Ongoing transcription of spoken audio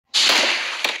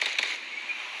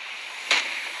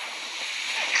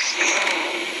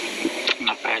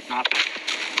Not bad, not bad.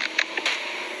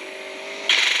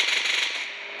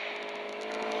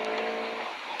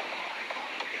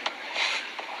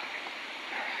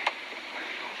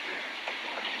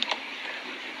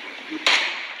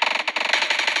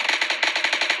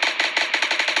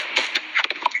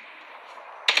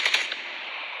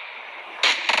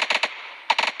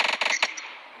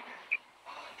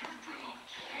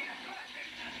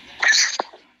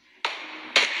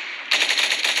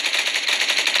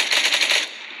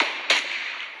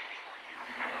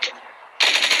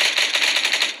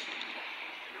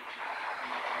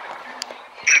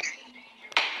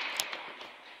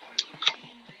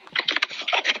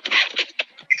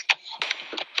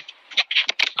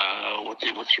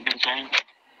 What's she been saying?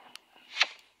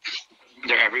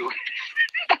 They're everywhere.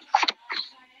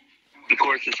 Of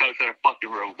course, this house had a fucking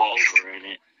revolver in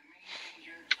it.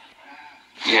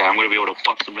 Yeah, I'm gonna be able to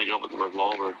fuck somebody up with a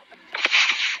revolver.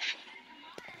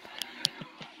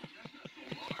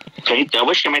 I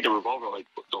wish they made the revolver like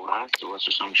The Last of Us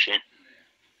or some shit.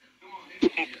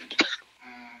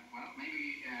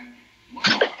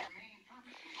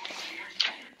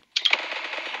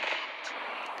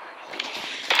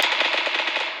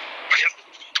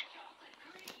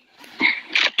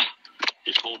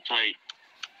 Just hold tight.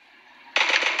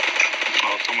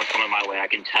 Oh, someone's coming my way, I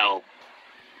can tell.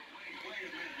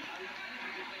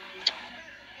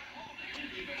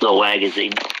 The lag is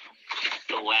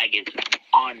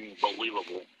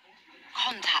unbelievable.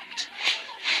 Contact.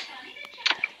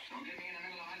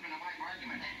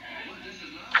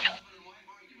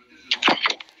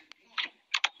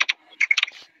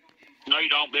 No, you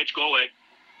don't, bitch. Go away.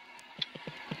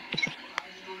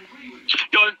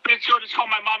 Yo, bitch, yo, just call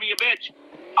my mommy a bitch.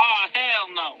 Oh, hell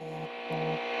no.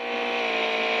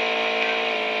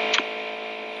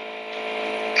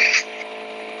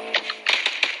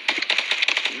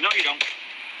 No, you don't.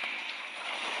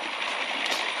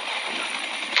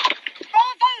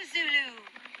 Bravo, Zulu.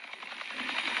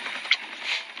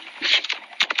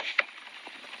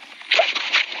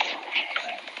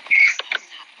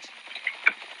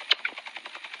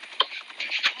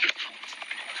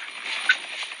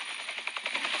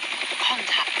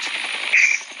 Contact.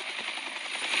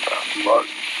 Fuck.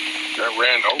 That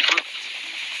ran over.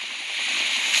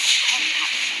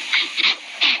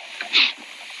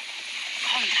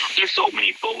 There's so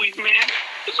many bullies, man.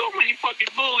 There's so many fucking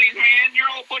bullies, man. You're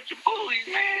all a bunch of bullies,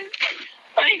 man.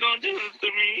 How you gonna do this to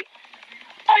me?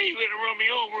 How you gonna run me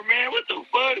over, man? What the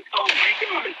fuck? Oh my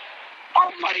god.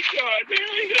 Oh my god, man.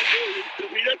 How you gonna do this to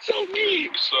me? That's so mean.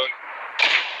 You suck.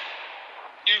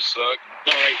 You suck.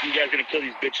 Alright, you guys are gonna kill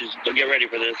these bitches. So get ready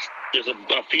for this. There's a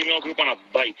female group on a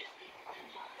bike.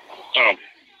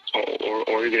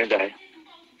 Or you're gonna die.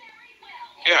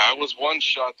 Yeah, I was one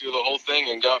shot through the whole thing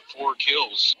and got 4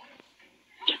 kills.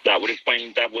 That would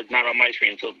explain that was not on my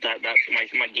screen, so that's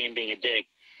my game being a dick.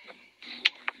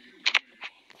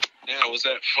 Yeah, I was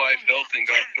at 5 health and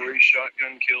got 3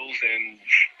 shotgun kills and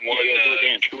 1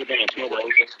 do a dance, no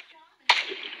balls.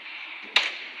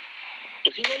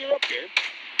 Does he know you're up here?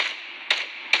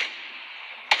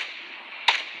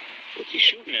 What's he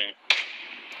shooting at?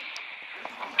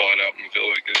 bought out in the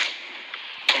village.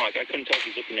 Oh, I couldn't tell if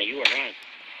he's looking at you or not.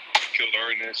 Killed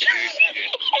RNS.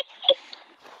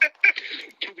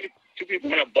 Two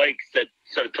people on a bike that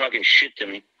started talking shit to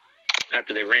me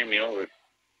after they ran me over.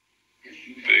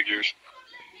 Figures.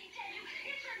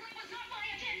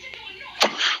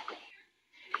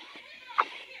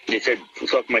 They said,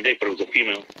 suck my dick, but it was a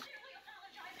female.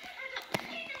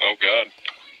 Oh, God.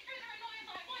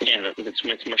 Yeah,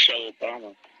 it's Michelle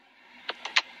Obama.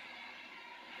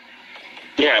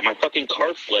 Yeah, my fucking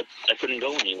car flipped. I couldn't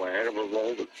go anywhere. I had a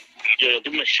revolver. Yeah,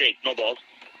 give him a shake. No balls.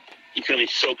 He's gonna be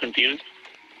so confused.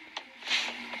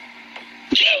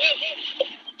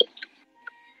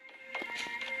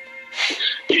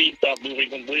 He stopped moving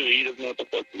completely. He doesn't know what the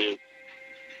fuck to do.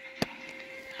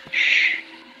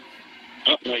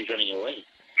 Oh, no, he's running away.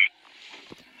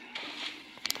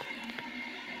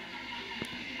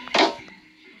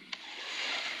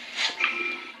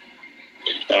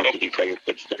 I don't think he tried your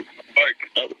footsteps. Bike.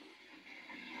 Oh.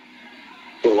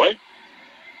 For what?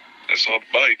 I saw a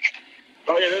bike.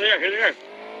 Oh, yeah, they're there. Here they are.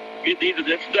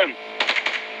 That's them.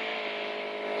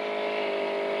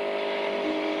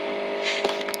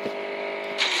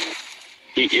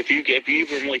 If you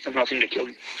really somehow seem to kill,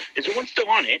 is there one still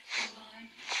on it?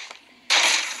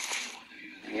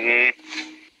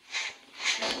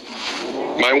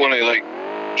 Might want to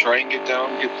try and get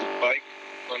down, get the bike,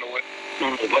 run away.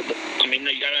 No, but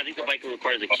I think the bike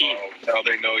requires a key. Oh, now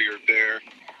they know you're there.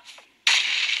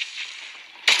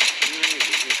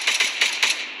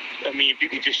 I mean, if you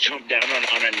could just jump down on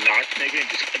a knock nigga and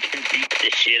just fucking beat the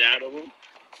shit out of him.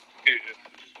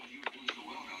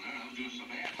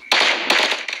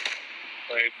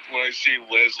 When I see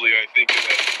Leslie, I think of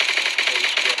that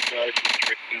post-run guy from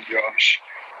Drake and Josh.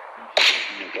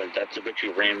 Because that's a bit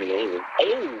you ran me over.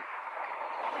 Oh!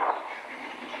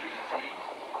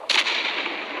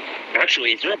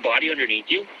 Actually, is there a body underneath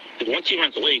you? Because once he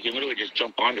runs away, you can literally just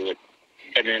jump onto it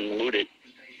and then loot it.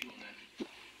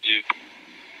 Yeah.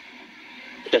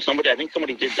 Because I think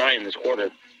somebody did die in this quarter.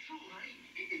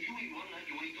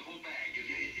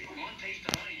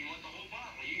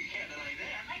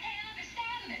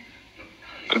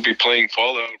 I'd be playing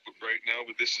Fallout right now,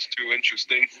 but this is too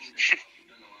interesting.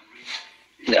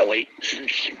 Yeah, wait.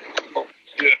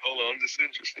 Yeah, hold on, this is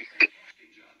interesting.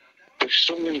 There's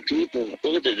so many people.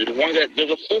 Look at this.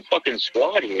 There's a full fucking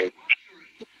squad here.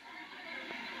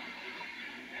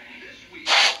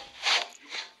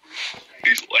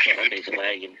 He's lagging. He's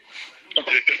lagging. Oh,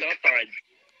 God.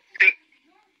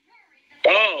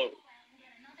 Oh.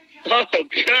 Oh, God.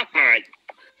 You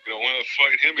don't want to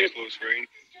fight him at close range.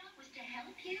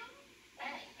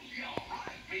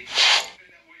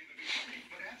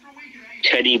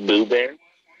 Teddy Boo Bear.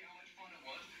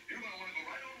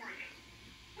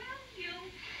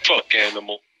 Fuck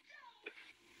animal.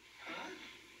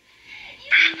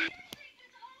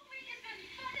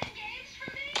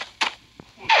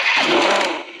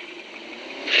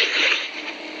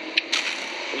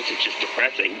 This is just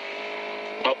depressing.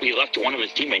 Oh, he left one of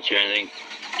his teammates here, I think.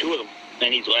 Two of them.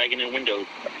 And he's lagging in windows.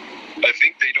 I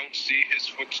think they don't see his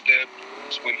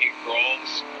footsteps when he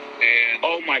crawls. And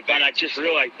oh my God, I just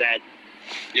realized that.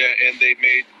 Yeah, and they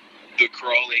made the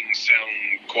crawling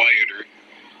sound quieter.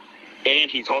 And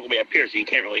he's all the way up here, so you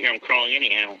can't really hear him crawling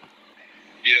anyhow.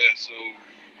 Yeah, so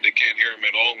they can't hear him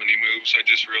at all when he moves. I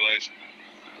just realized.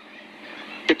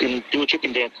 Do a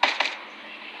chicken dance.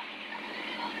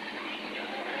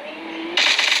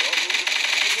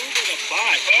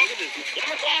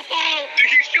 Did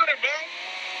he shoot him out?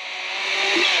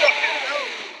 He shot him out.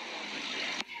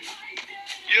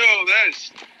 Yo, that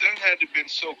had to have been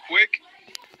so quick.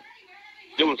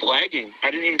 It was lagging. I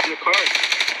didn't even see the card.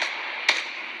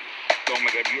 Oh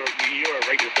my God, you are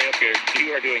right to stay up here.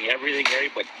 You are doing everything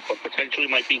right, but potentially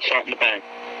might be shot in the back.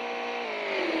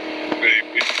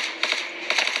 Maybe.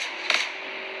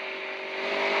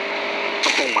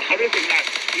 Oh my, how does it not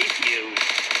keep you?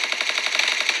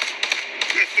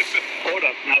 Hold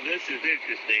up, now this is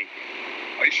interesting.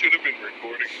 I should have been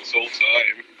recording this whole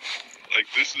time. Like,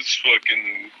 this is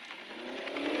fucking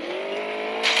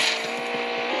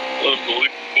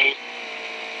unbelievable.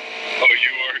 Oh,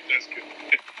 you are? That's good.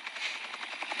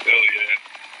 Hell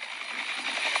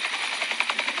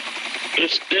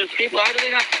yeah. There's people, how do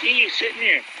they not see you sitting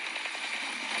here?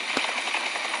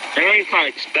 I know you're not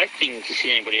expecting to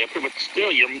see anybody up here, but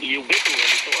still, you wiggle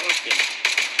every so often.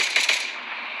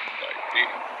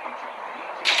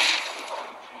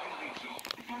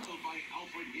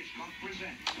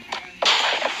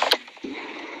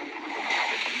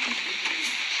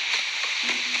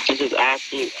 This is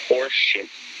absolute horse shit.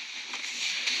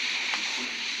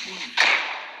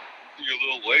 Your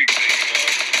little legs hanging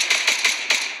off.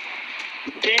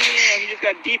 Damn, he just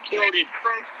got deep throated.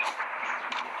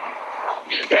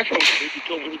 That's what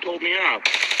he told me off.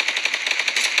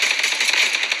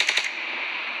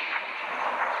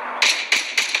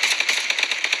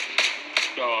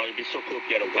 Oh, it'd be so cool if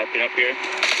you had a weapon up here.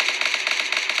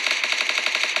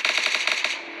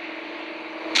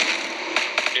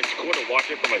 It's cool to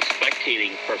watch it from a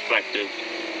spectating perspective,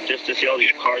 just to see all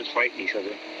these cars fighting each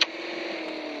other.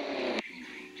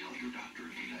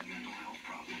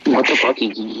 What the fuck?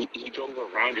 He drove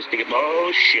around just to get.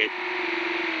 Oh shit.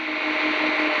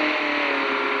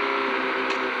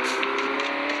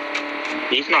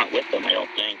 He's not with them, I don't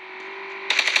think.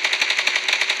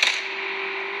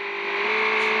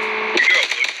 We gotta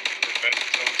look for best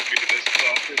zones to be this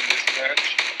top in this match.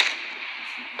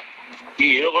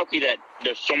 You're lucky that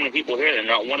there's so many people here and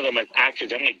not one of them has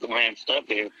accidentally glanced up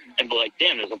here and be like,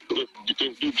 damn, there's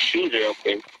dude's shoes there up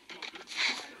there.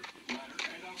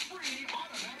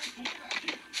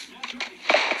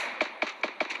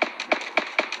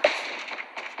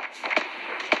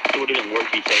 It would have been worse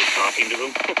if you started talking to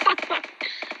them.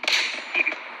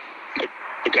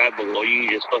 The guy below you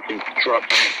just fucking dropped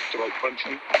down and throat punch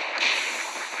him.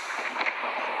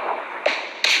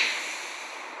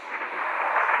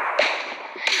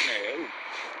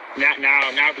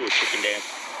 Now do a chicken dance.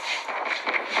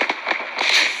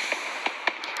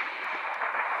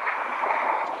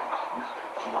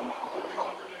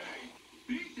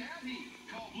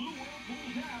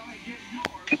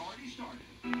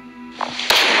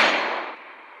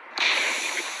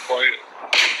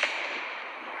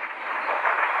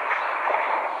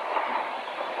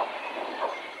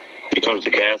 Towards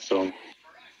the gas zone.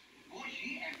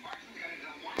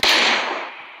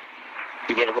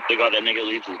 You better hope they got that nigga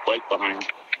leaves his bike behind.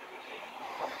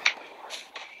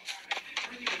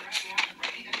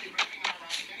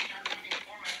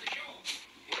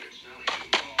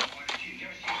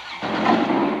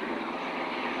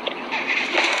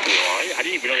 I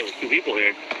didn't even know there was two people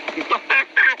here.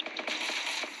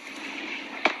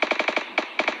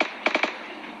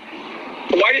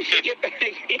 Why did she get back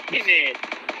in it?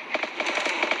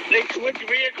 They switched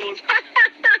vehicles.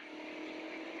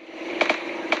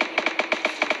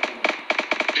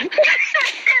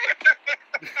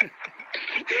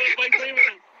 There's Mike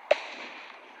Lehman.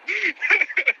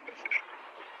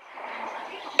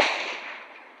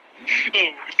 Oh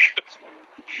my god.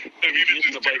 Have you just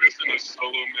do this in a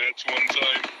solo match one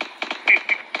time?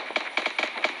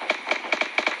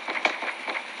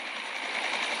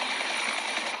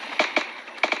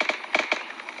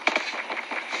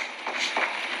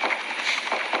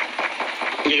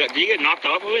 Did you get knocked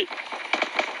off of it?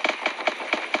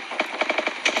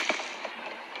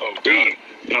 Oh god.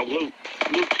 Now loot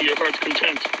to your heart's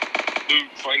content.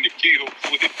 Luke, find the key,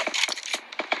 hopefully.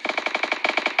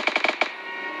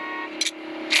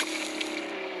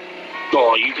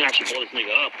 Oh, you can actually blow this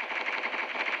nigga up.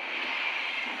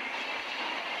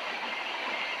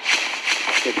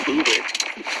 Just move it.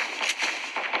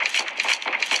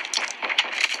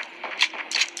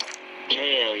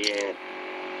 Hell yeah.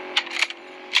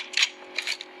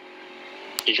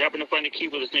 Did you happen to find the key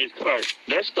for this nigga's car?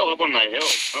 They're still up on that hill.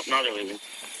 Oh, no, they're leaving.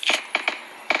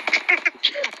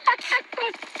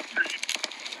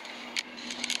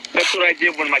 That's what I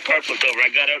did when my car flipped over. I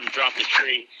got out and dropped the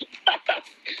tree.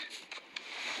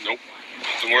 Nope.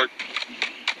 Doesn't work.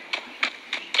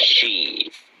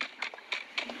 Shit.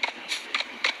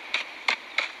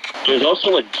 There's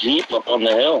also a Jeep up on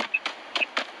the hill.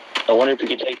 I wonder if you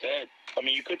could take that. I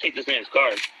mean, you could take this man's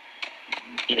car.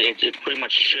 It's pretty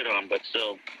much shit on, but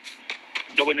still.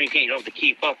 Nobody can't. You don't have the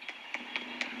key. Fuck.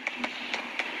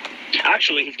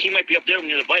 Actually, his key might be up there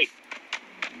near the bike.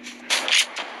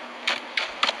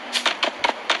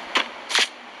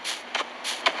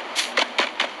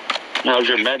 How's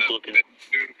your meds looking?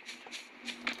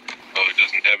 Oh, he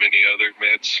doesn't have any other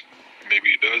meds. Maybe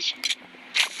he does.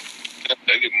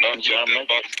 I did not get that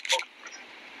box.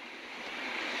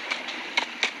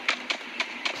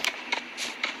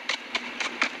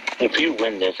 If you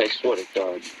win this, I swear to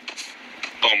God.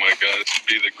 Oh my god, this would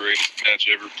be the greatest match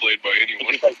ever played by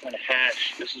anyone.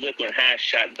 This is like when Hash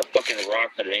shot the fucking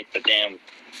rock underneath the damn.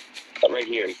 Right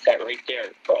here, he sat right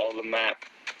there for all the map.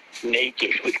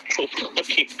 Naked with full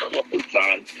fucking clothes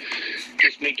on.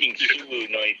 Just making Sulu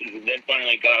noises. And then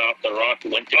finally got off the rock,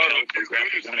 went to jump and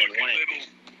grabbed his gun and won it.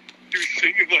 He was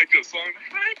singing like a song.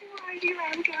 He's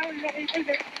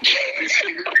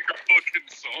singing like a fucking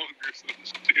song or some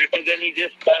shit. And then he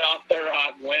just got off the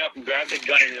rock, went up and grabbed the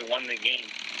gun and then won the game.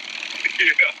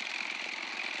 Yeah.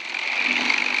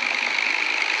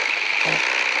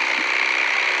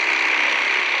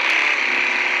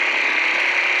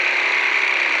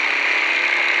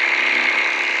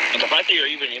 And the fact that you're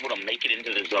even able to make it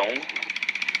into the zone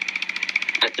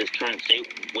at this current state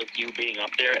with you being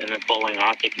up there and then falling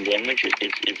off taking damage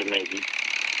is amazing.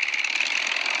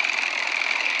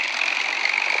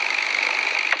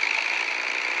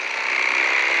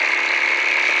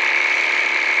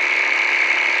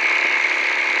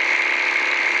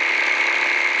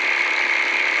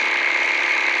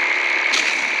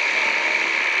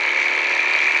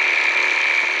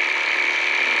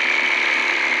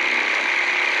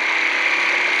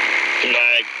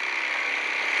 Lag.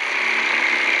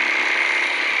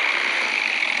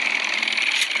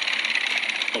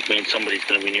 Which means somebody's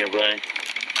going to be nearby.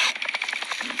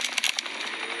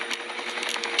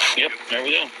 Yep, there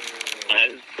we go.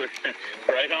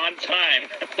 Right on time.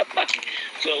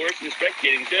 So it works in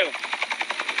spectating too.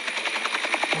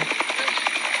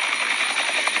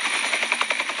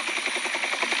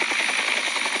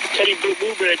 Teddy Boo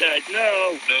Boo Bear died.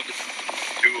 No. No,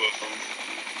 two of them.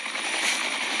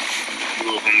 Two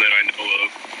of them that I know of.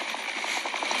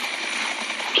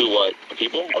 Two what?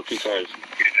 People or two cars?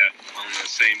 Yeah, on the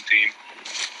same team.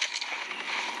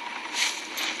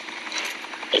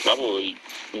 They probably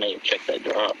may have checked that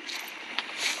drop.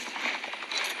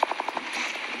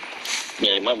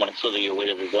 Yeah, you might want to slither your way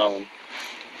to the zone.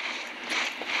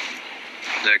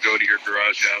 Then go to your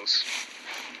garage house.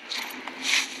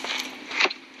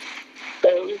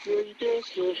 That was really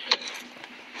desperate.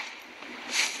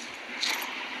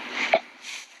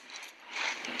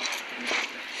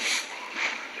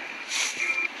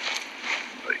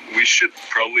 We should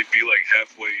probably be like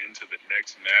halfway into the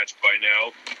next match by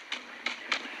now.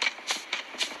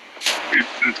 We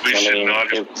should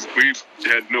not have. We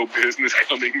had no business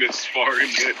coming this far,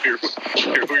 and yet here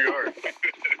we are.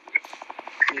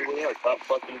 Here we are, top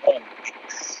fucking 10.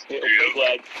 Big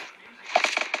lag.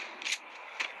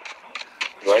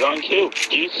 Right on cue.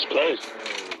 Jesus Christ.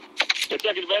 Get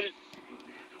second advantage.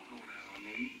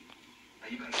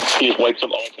 He just wipes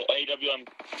up awful AWM.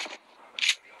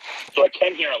 So I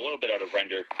can hear a little bit out of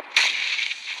render.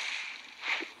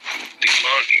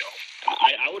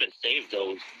 I would have saved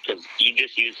those because you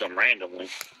just used them randomly.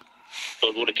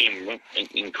 Those would have came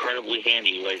incredibly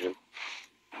handy later.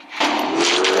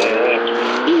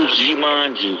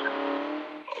 Jumanji.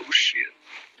 Oh shit.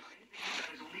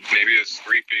 Maybe it's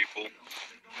 3 people.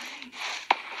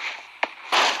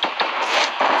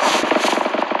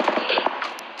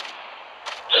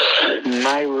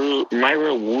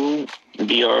 Myra Wu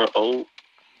BRO.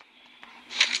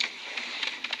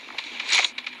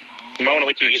 You might want to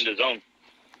wait till you get in the zone.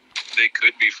 They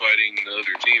could be fighting the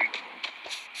other team.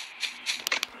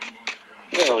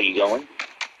 Where the hell are you going?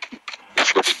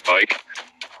 With his bike.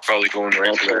 Probably going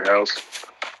right to their house.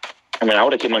 I mean, I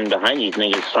would have come in behind these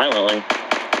niggas silently.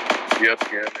 Yep,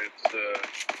 yeah, it's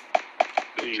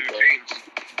 2 teams.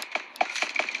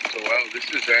 So wow, this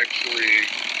is actually,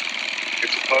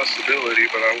 it's a possibility,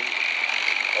 but I'll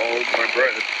hold my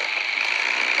breath.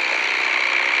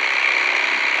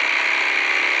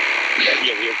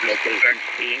 Yeah, we have no place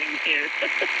being here.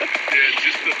 Yeah,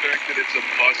 just the fact that it's a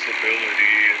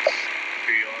possibility is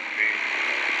beyond me.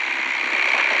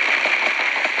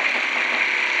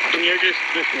 And you're just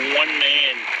this one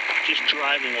man just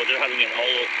driving while they're having an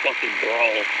all fucking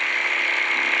brawl.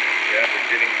 Yeah, they're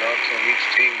getting knocks on each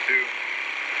team too.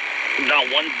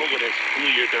 Not one bullet has flew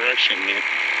your direction, man.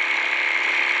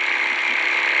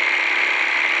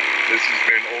 This has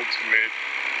been ultimate,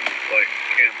 like,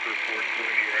 camper 420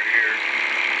 right here.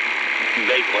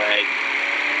 Big lag.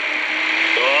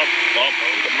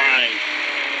 Demise.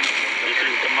 This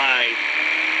is demise.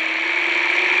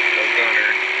 No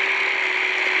gunner.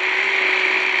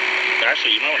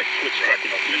 Actually, you might want to switch fucking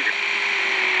speed.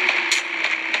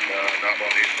 Not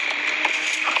money.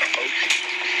 Oh, shit.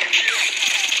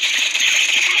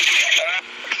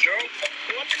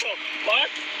 What the fuck?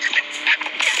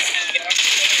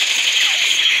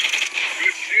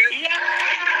 Good shit.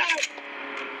 Yeah!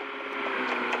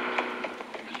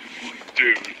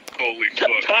 Dude, holy fuck.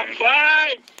 Top man.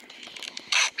 5!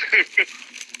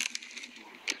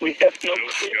 We have no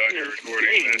God, you're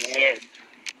recording this. man.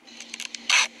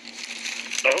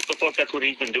 I hope the fuck that's what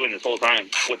he's been doing this whole time,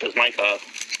 with his mic off.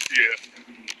 Yeah.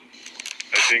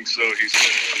 I think so, he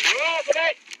said. Oh,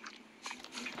 okay.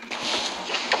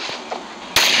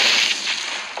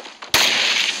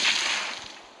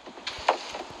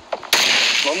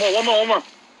 One more.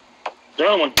 The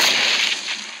other one.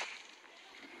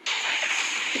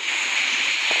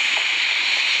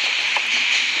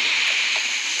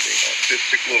 Being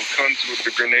autistic little cunts with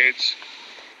the grenades.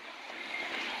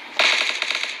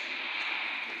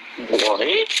 What?